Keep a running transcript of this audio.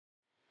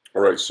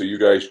Alright, so you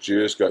guys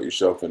just got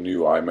yourself a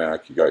new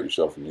iMac, you got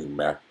yourself a new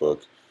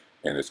MacBook,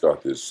 and it's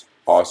got this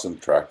awesome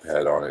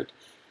trackpad on it,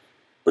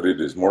 but it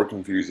is more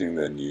confusing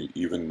than you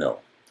even know.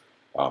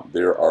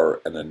 There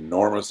are an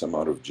enormous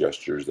amount of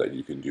gestures that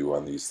you can do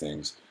on these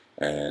things,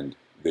 and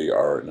they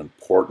are an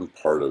important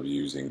part of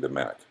using the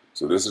Mac.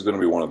 So this is going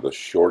to be one of the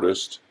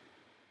shortest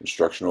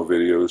instructional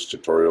videos,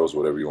 tutorials,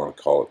 whatever you want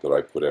to call it, that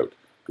I put out,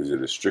 because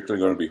it is strictly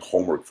going to be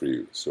homework for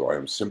you. So I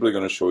am simply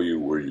going to show you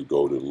where you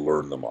go to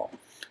learn them all.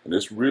 And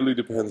this really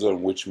depends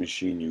on which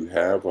machine you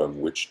have,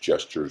 on which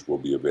gestures will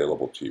be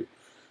available to you.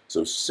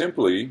 So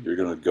simply, you're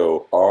going to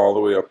go all the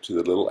way up to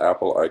the little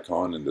Apple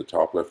icon in the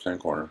top left-hand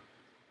corner.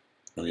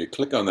 And when you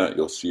click on that,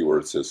 you'll see where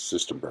it says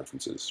System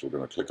Preferences. So we're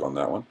going to click on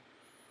that one.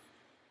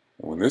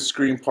 And when this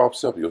screen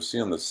pops up, you'll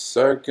see on the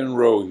second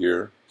row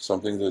here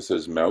something that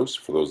says Mouse,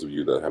 for those of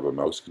you that have a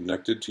mouse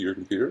connected to your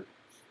computer,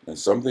 and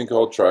something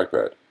called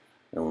Trackpad.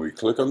 And when we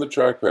click on the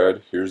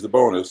trackpad, here's the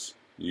bonus,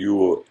 you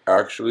will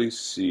actually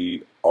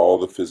see all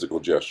the physical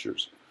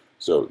gestures.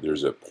 So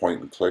there's a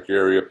point and click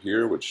area up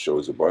here which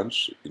shows a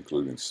bunch,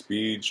 including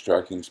speeds,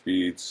 tracking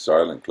speeds,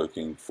 silent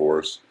clicking,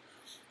 force,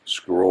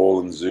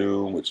 scroll and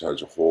zoom, which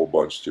has a whole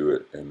bunch to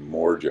it, and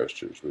more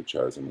gestures, which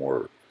has a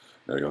more.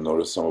 Now you'll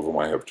notice some of them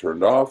I have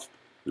turned off.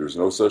 There's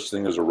no such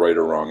thing as a right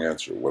or wrong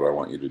answer. What I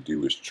want you to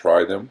do is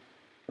try them.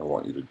 I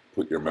want you to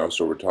put your mouse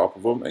over top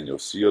of them, and you'll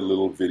see a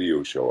little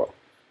video show up.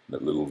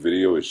 That little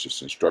video is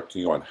just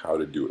instructing you on how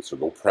to do it. So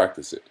go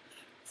practice it.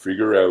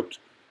 Figure out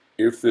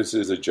if this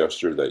is a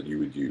gesture that you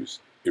would use.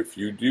 If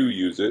you do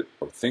use it,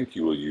 or think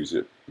you will use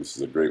it, this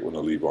is a great one to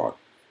leave on.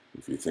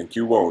 If you think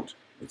you won't,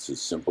 it's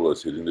as simple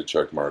as hitting the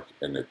check mark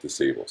and it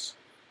disables.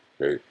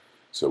 Okay?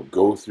 So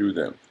go through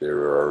them. There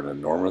are an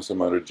enormous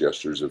amount of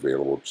gestures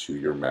available to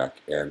your Mac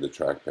and the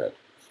trackpad.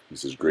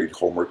 This is great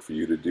homework for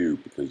you to do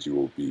because you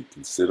will be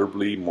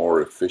considerably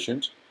more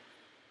efficient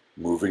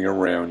moving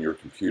around your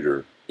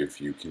computer if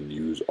you can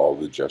use all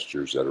the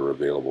gestures that are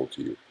available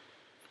to you.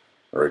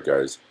 Alright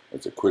guys,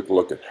 that's a quick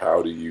look at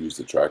how to use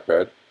the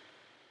trackpad.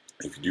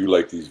 If you do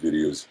like these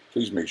videos,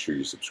 please make sure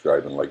you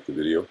subscribe and like the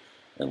video,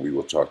 and we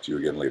will talk to you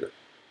again later.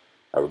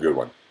 Have a good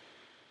one.